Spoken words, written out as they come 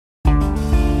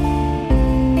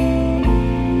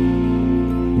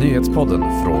Nyhetspodden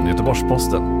från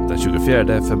Göteborgs-Posten den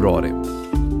 24 februari.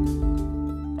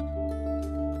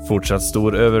 Fortsatt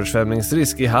stor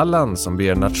översvämningsrisk i Halland som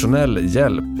ber nationell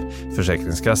hjälp.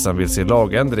 Försäkringskassan vill se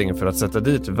lagändring för att sätta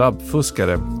dit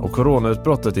vabbfuskare och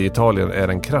coronautbrottet i Italien är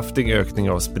en kraftig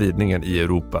ökning av spridningen i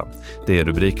Europa. Det är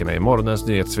rubrikerna i morgonens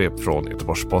nyhetssvep från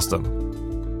Göteborgs-Posten.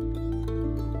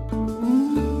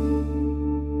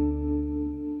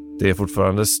 Det är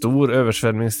fortfarande stor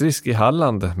översvämningsrisk i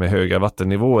Halland med höga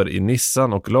vattennivåer i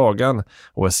Nissan och Lagan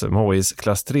och SMHIs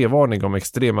klass 3-varning om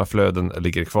extrema flöden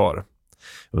ligger kvar.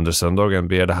 Under söndagen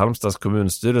begärde Halmstads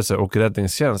kommunstyrelse och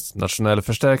räddningstjänst nationell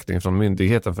förstärkning från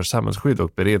Myndigheten för samhällsskydd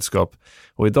och beredskap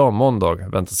och idag måndag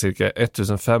väntas cirka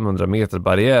 1500 meter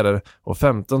barriärer och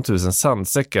 15 000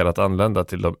 sandsäckar att anlända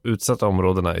till de utsatta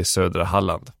områdena i södra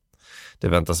Halland. Det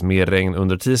väntas mer regn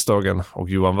under tisdagen och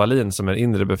Johan Wallin som är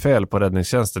inre befäl på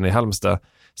räddningstjänsten i Halmstad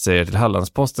säger till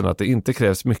Hallandsposten att det inte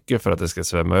krävs mycket för att det ska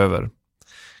svämma över.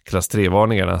 Klass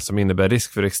 3-varningarna som innebär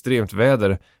risk för extremt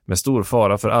väder med stor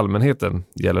fara för allmänheten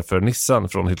gäller för Nissan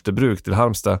från Hyltebruk till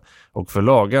Halmstad och för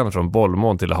Lagan från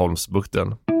Bollmån till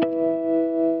Holmsbukten.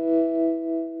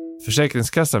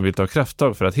 Försäkringskassan vill ta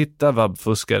krafttag för att hitta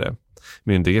vabbfuskare.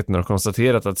 Myndigheten har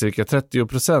konstaterat att cirka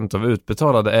 30% av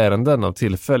utbetalade ärenden av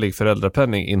tillfällig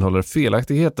föräldrapenning innehåller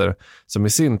felaktigheter som i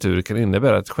sin tur kan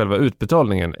innebära att själva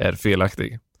utbetalningen är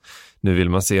felaktig. Nu vill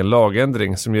man se en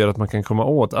lagändring som gör att man kan komma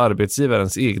åt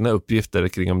arbetsgivarens egna uppgifter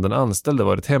kring om den anställde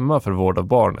varit hemma för vård av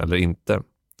barn eller inte.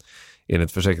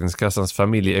 Enligt Försäkringskassans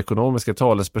familjeekonomiska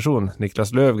talesperson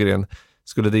Niklas Lövgren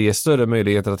skulle det ge större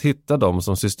möjligheter att hitta dem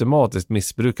som systematiskt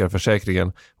missbrukar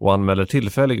försäkringen och anmäler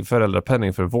tillfällig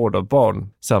föräldrapenning för vård av barn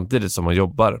samtidigt som man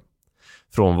jobbar.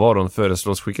 Frånvaron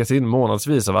föreslås skickas in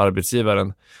månadsvis av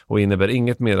arbetsgivaren och innebär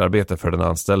inget merarbete för den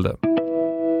anställde.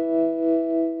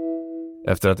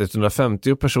 Efter att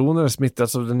 150 personer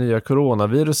smittats av det nya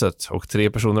coronaviruset och 3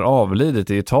 personer avlidit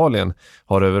i Italien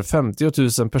har över 50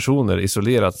 000 personer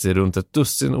isolerats i runt ett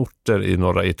dussin orter i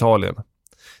norra Italien.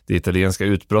 Det italienska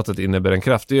utbrottet innebär en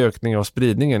kraftig ökning av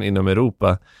spridningen inom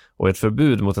Europa och ett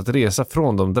förbud mot att resa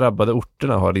från de drabbade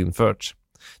orterna har införts.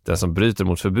 Den som bryter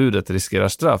mot förbudet riskerar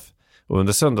straff och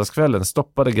under söndagskvällen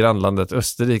stoppade grannlandet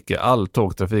Österrike all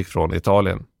tågtrafik från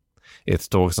Italien. Ett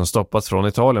tåg som stoppats från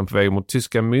Italien på väg mot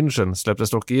tyska München släpptes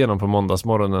dock igenom på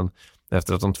måndagsmorgonen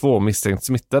efter att de 2 misstänkt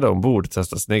smittade ombord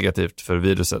testas negativt för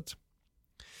viruset.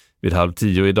 Vid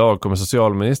 9:30 idag kommer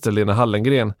socialminister Lena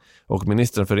Hallengren och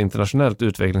ministern för internationellt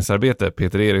utvecklingsarbete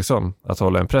Peter Eriksson att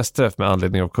hålla en pressträff med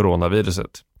anledning av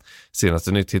coronaviruset.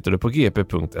 Senaste nytt hittar du på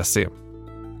gp.se.